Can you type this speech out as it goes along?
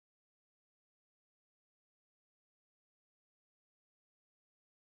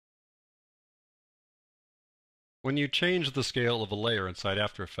When you change the scale of a layer inside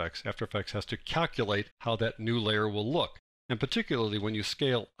After Effects, After Effects has to calculate how that new layer will look. And particularly when you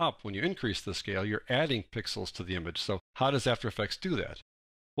scale up, when you increase the scale, you're adding pixels to the image. So how does After Effects do that?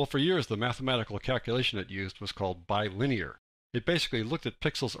 Well, for years, the mathematical calculation it used was called bilinear. It basically looked at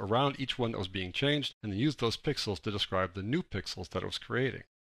pixels around each one that was being changed and then used those pixels to describe the new pixels that it was creating.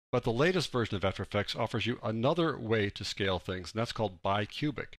 But the latest version of After Effects offers you another way to scale things, and that's called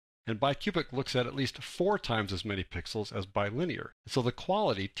bicubic. And bicubic looks at least 4 times as many pixels as bilinear, so the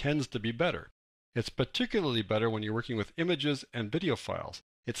quality tends to be better. It's particularly better when you're working with images and video files.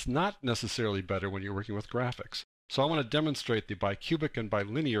 It's not necessarily better when you're working with graphics. So I want to demonstrate the bicubic and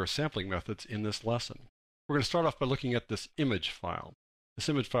bilinear sampling methods in this lesson. We're going to start off by looking at this image file. This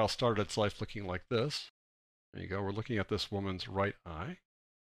image file started its life looking like this. There you go. We're looking at this woman's right eye.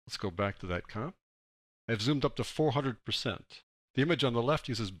 Let's go back to that comp. I've zoomed up to 400%. The image on the left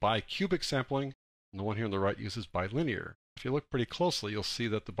uses bicubic sampling, and the one here on the right uses bilinear. If you look pretty closely, you'll see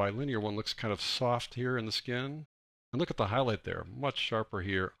that the bilinear one looks kind of soft here in the skin. And look at the highlight there, much sharper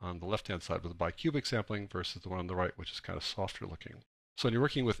here on the left-hand side with the bicubic sampling versus the one on the right, which is kind of softer looking. So when you're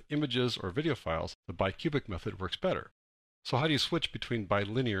working with images or video files, the bicubic method works better. So how do you switch between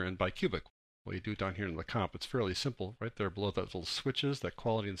bilinear and bicubic? Well, you do it down here in the comp. It's fairly simple. Right there below that little switches, that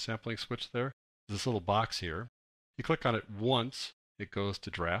quality and sampling switch there, this little box here. You click on it once, it goes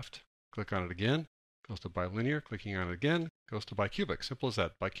to draft. Click on it again, goes to bilinear. Clicking on it again, goes to bicubic. Simple as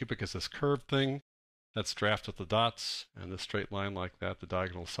that. Bicubic is this curved thing. That's draft with the dots, and the straight line like that, the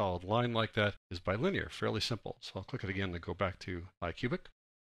diagonal solid line like that, is bilinear. Fairly simple. So I'll click it again to go back to bicubic.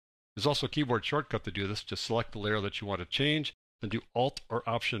 There's also a keyboard shortcut to do this. Just select the layer that you want to change, then do Alt or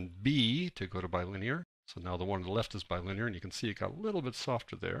Option B to go to bilinear. So now the one on the left is bilinear, and you can see it got a little bit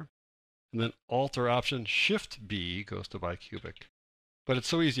softer there. And then Alt or Option Shift B goes to bicubic. But it's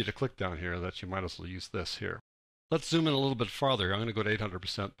so easy to click down here that you might as well use this here. Let's zoom in a little bit farther. I'm going to go to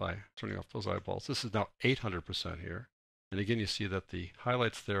 800% by turning off those eyeballs. This is now 800% here. And again, you see that the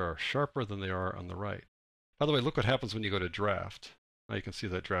highlights there are sharper than they are on the right. By the way, look what happens when you go to draft. Now you can see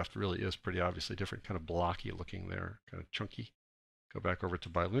that draft really is pretty obviously different, kind of blocky looking there, kind of chunky. Go back over to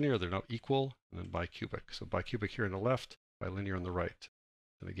bilinear. They're now equal, and then bicubic. So bicubic here on the left, bilinear on the right.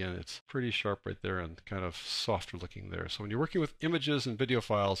 And again, it's pretty sharp right there and kind of softer looking there. So when you're working with images and video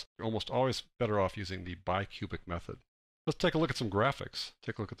files, you're almost always better off using the bicubic method. Let's take a look at some graphics.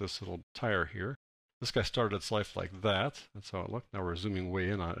 Take a look at this little tire here. This guy started its life like that. That's how it looked. Now we're zooming way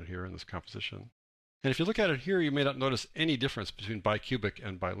in on it here in this composition. And if you look at it here, you may not notice any difference between bicubic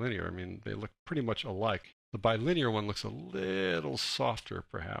and bilinear. I mean, they look pretty much alike. The bilinear one looks a little softer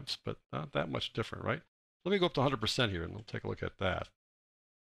perhaps, but not that much different, right? Let me go up to 100% here and we'll take a look at that.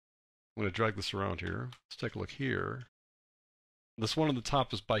 I'm going to drag this around here. Let's take a look here. This one on the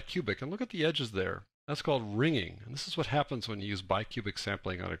top is bicubic, and look at the edges there. That's called ringing, and this is what happens when you use bicubic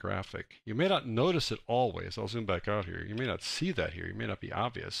sampling on a graphic. You may not notice it always. I'll zoom back out here. You may not see that here. You may not be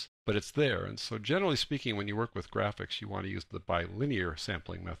obvious, but it's there. And so generally speaking, when you work with graphics, you want to use the bilinear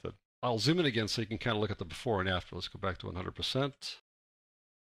sampling method. I'll zoom in again so you can kind of look at the before and after. Let's go back to 100%. And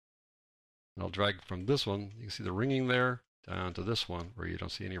I'll drag from this one. You can see the ringing there down to this one where you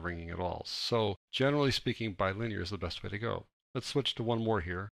don't see any ringing at all. So generally speaking, bilinear is the best way to go. Let's switch to one more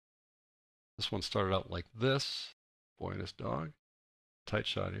here. This one started out like this. Boy and his dog. Tight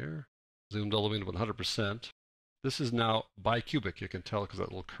shot here. Zoomed all the way into 100%. This is now bicubic. You can tell because that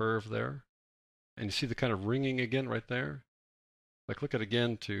little curve there. And you see the kind of ringing again right there. If I click it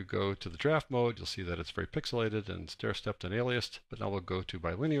again to go to the draft mode, you'll see that it's very pixelated and stair-stepped and aliased. But now we'll go to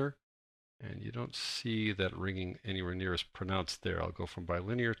bilinear. And you don't see that ringing anywhere near as pronounced there. I'll go from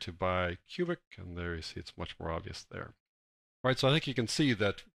bilinear to bicubic, and there you see it's much more obvious there. All right, so I think you can see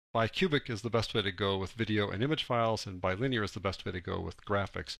that bicubic is the best way to go with video and image files, and bilinear is the best way to go with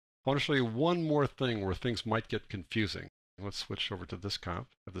graphics. I want to show you one more thing where things might get confusing. Let's switch over to this comp.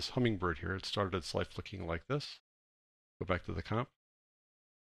 I have this hummingbird here. It started its life looking like this. Go back to the comp.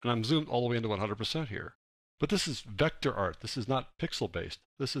 And I'm zoomed all the way into 100% here. But this is vector art. This is not pixel-based.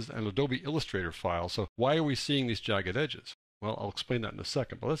 This is an Adobe Illustrator file. So why are we seeing these jagged edges? Well, I'll explain that in a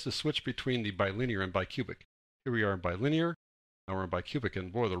second. But let's just switch between the bilinear and bicubic. Here we are in bilinear. Now we're in bicubic.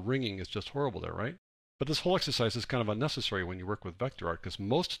 And boy, the ringing is just horrible there, right? But this whole exercise is kind of unnecessary when you work with vector art, because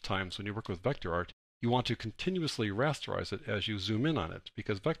most times when you work with vector art, you want to continuously rasterize it as you zoom in on it,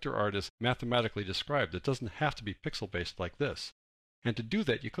 because vector art is mathematically described. It doesn't have to be pixel-based like this. And to do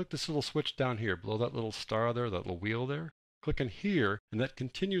that, you click this little switch down here, below that little star there, that little wheel there. Click on here, and that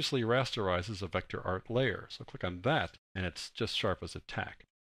continuously rasterizes a vector art layer. So click on that, and it's just sharp as a tack.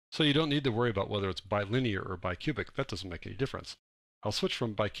 So you don't need to worry about whether it's bilinear or bicubic. That doesn't make any difference. I'll switch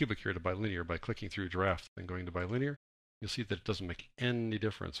from Bicubic here to Bilinear by clicking through Draft and going to Bilinear. You'll see that it doesn't make any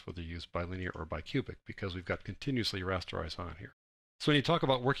difference whether you use Bilinear or Bicubic because we've got continuously rasterize on here. So when you talk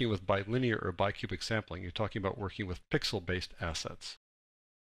about working with bilinear or bicubic sampling, you're talking about working with pixel-based assets.